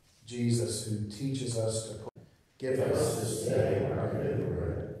 Jesus, who teaches us to pray. Give us this day our daily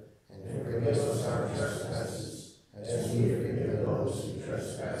bread, and forgive us our trespasses, as we forgive those who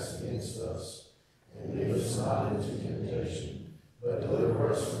trespass against us. And lead us not into temptation, but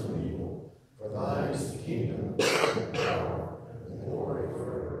deliver us from evil. For thine is the kingdom, and the power, and the glory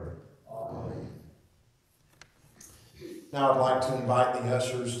forever. Amen. Now I'd like to invite the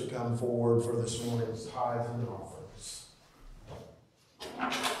ushers to come forward for this morning's tithes and offerings.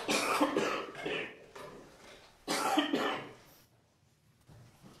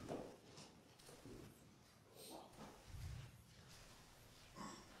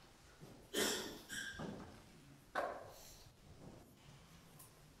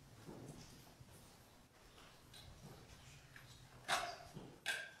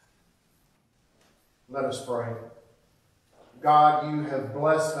 Let us pray. God, you have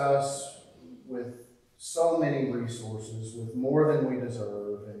blessed us with so many resources, with more than we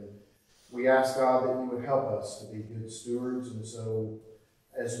deserve, and we ask, God, that you would help us to be good stewards. And so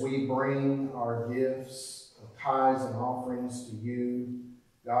as we bring our gifts of tithes and offerings to you,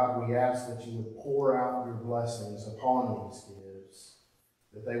 God, we ask that you would pour out your blessings upon these gifts,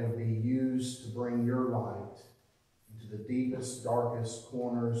 that they would be used to bring your light into the deepest, darkest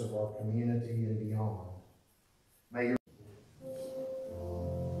corners of our community and beyond. May your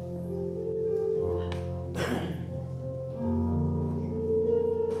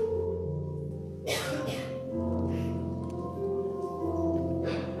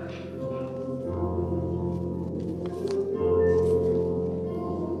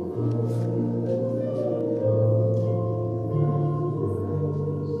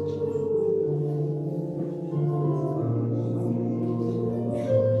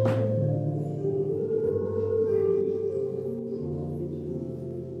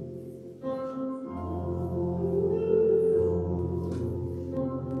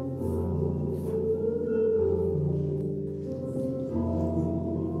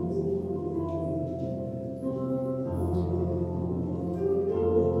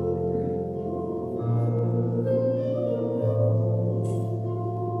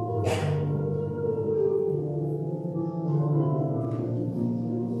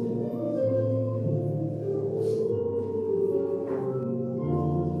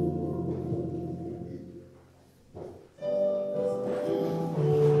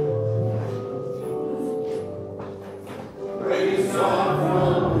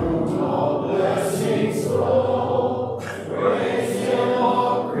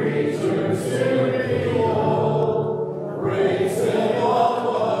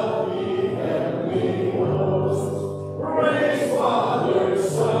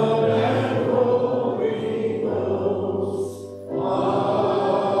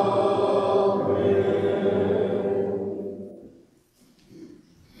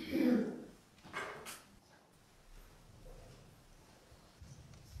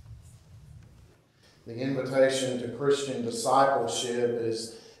The invitation to Christian discipleship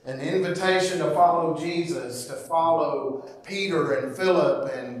is an invitation to follow Jesus, to follow Peter and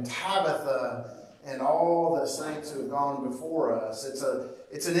Philip and Tabitha and all the saints who have gone before us.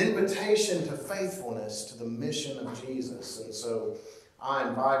 It's an invitation to faithfulness to the mission of Jesus. And so I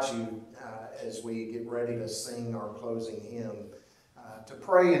invite you, as we get ready to sing our closing hymn, to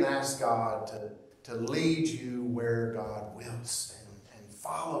pray and ask God to lead you where God wills and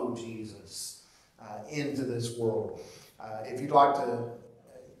follow Jesus into this world. If you'd like to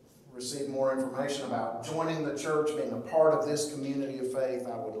receive more information about joining the church, being a part of this community of faith,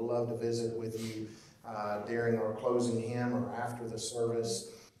 I would love to visit with you during our closing hymn or after the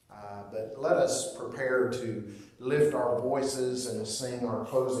service. But let us prepare to lift our voices and sing our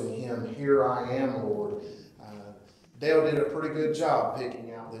closing hymn, Here I Am, Lord. Dale did a pretty good job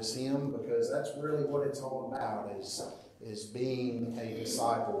picking out this hymn, because that's really what it's all about, is being a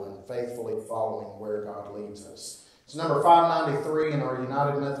disciple and faithfully following where God leads us. It's number 593 in our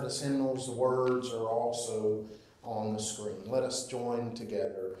United Methodist hymnals. The words are also on the screen. Let us join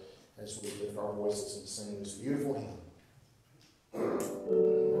together as we lift our voices and sing this beautiful hymn.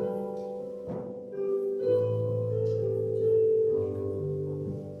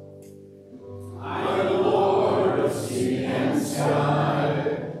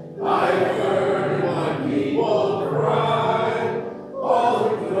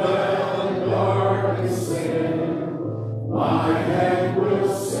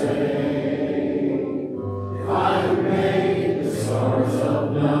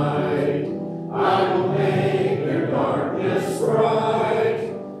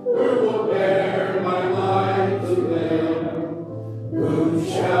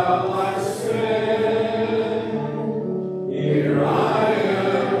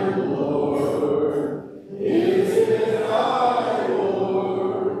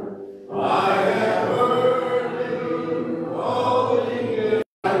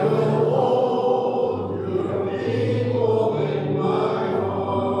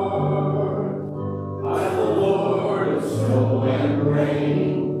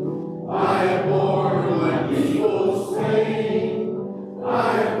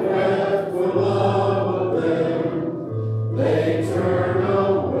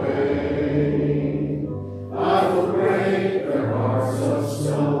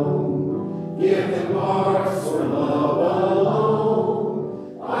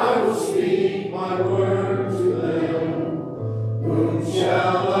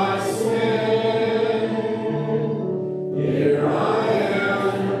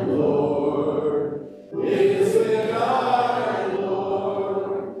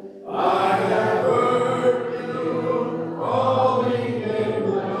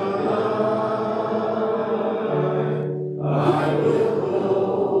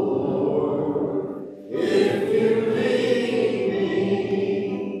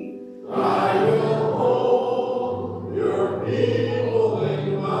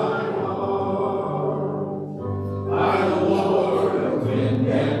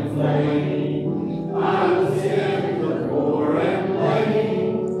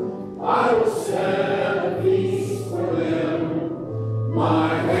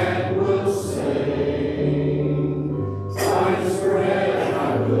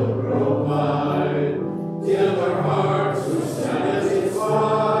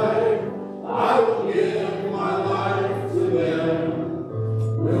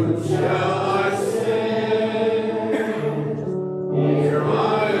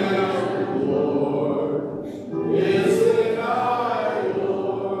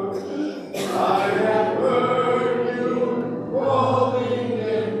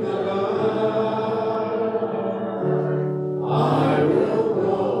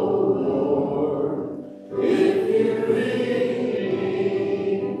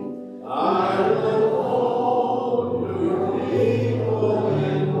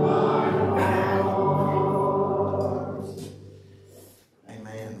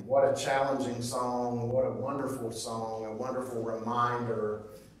 Challenging song, what a wonderful song, a wonderful reminder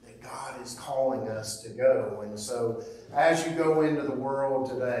that God is calling us to go. And so as you go into the world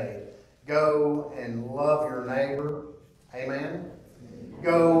today, go and love your neighbor. Amen.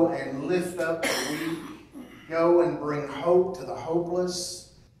 Go and lift up the weak. Go and bring hope to the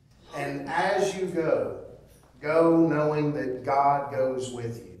hopeless. And as you go knowing that God goes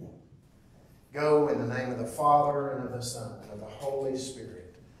with you. Go in the name of the Father, and of the Son, and of the Holy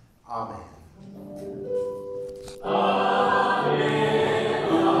Spirit. Amen.